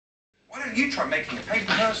don't you try making a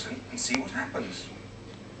paper person and see what happens?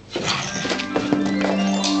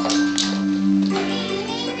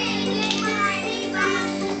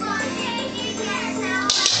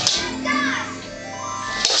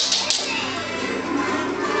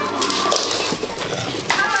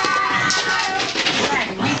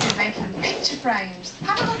 Picture frames.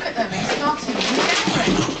 Have a look at them and start in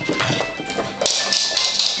January.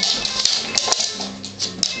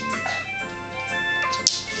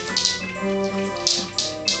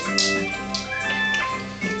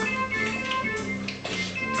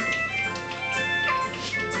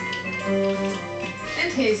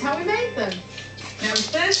 And here's how we made them. Now the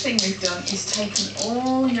first thing we've done is taken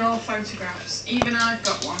all your photographs. Even I've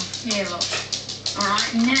got one. Here, look.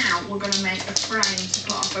 Alright, now we're going to make a frame to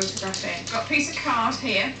put our photograph in. Got a piece of card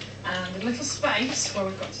here and a little space where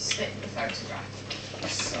we've got to stick the photograph.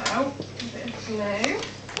 So, a bit of glue.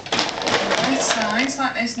 Both sides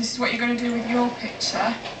like this. This is what you're going to do with your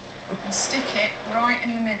picture. And stick it right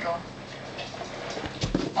in the middle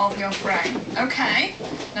of your frame. Okay,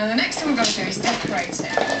 now the next thing we're going to do is decorate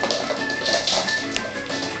it.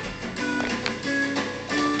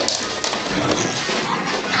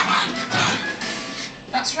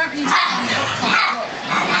 That's right, we need to clean it up quite. Look,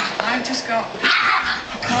 I've just got a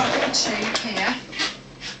cardboard tube here,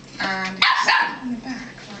 and it's on the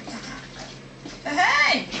back like that. So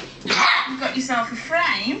hey, you've got yourself a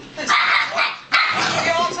frame that's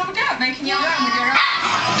you all have a go at making your own with your own.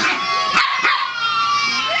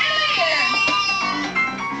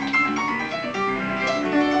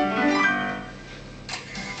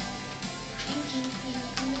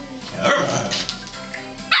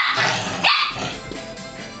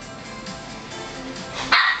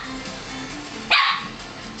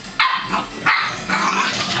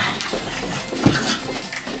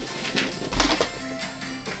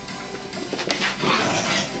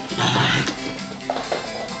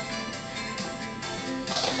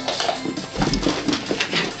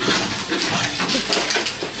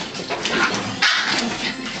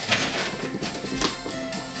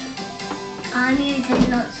 I'm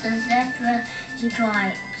using lots of zebra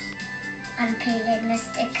stripes and peeling the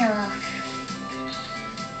sticker off.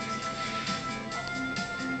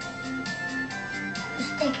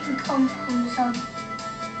 Sticking pom-poms on.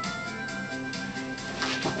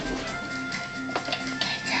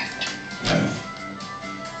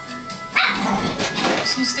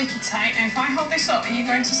 Some sticky tape. Now if I hold this up, are you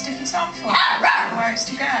going to stick it on for me? Where it's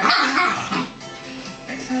to go? A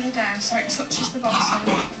bit further down so it touches the bottom.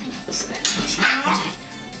 That's it.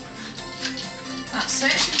 That's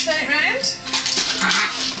it. Turn it round.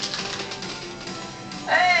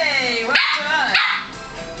 Hey, well done.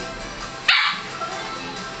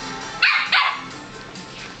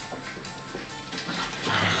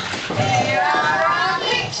 Here are our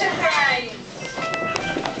picture frames.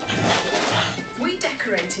 We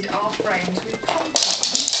decorated our frames with pom-poms,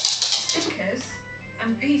 stickers,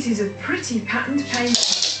 and pieces of pretty patterned paper.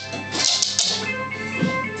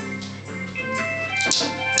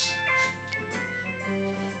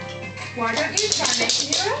 Why don't you try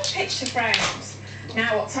making your own picture frames?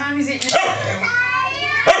 Now, what time is it now?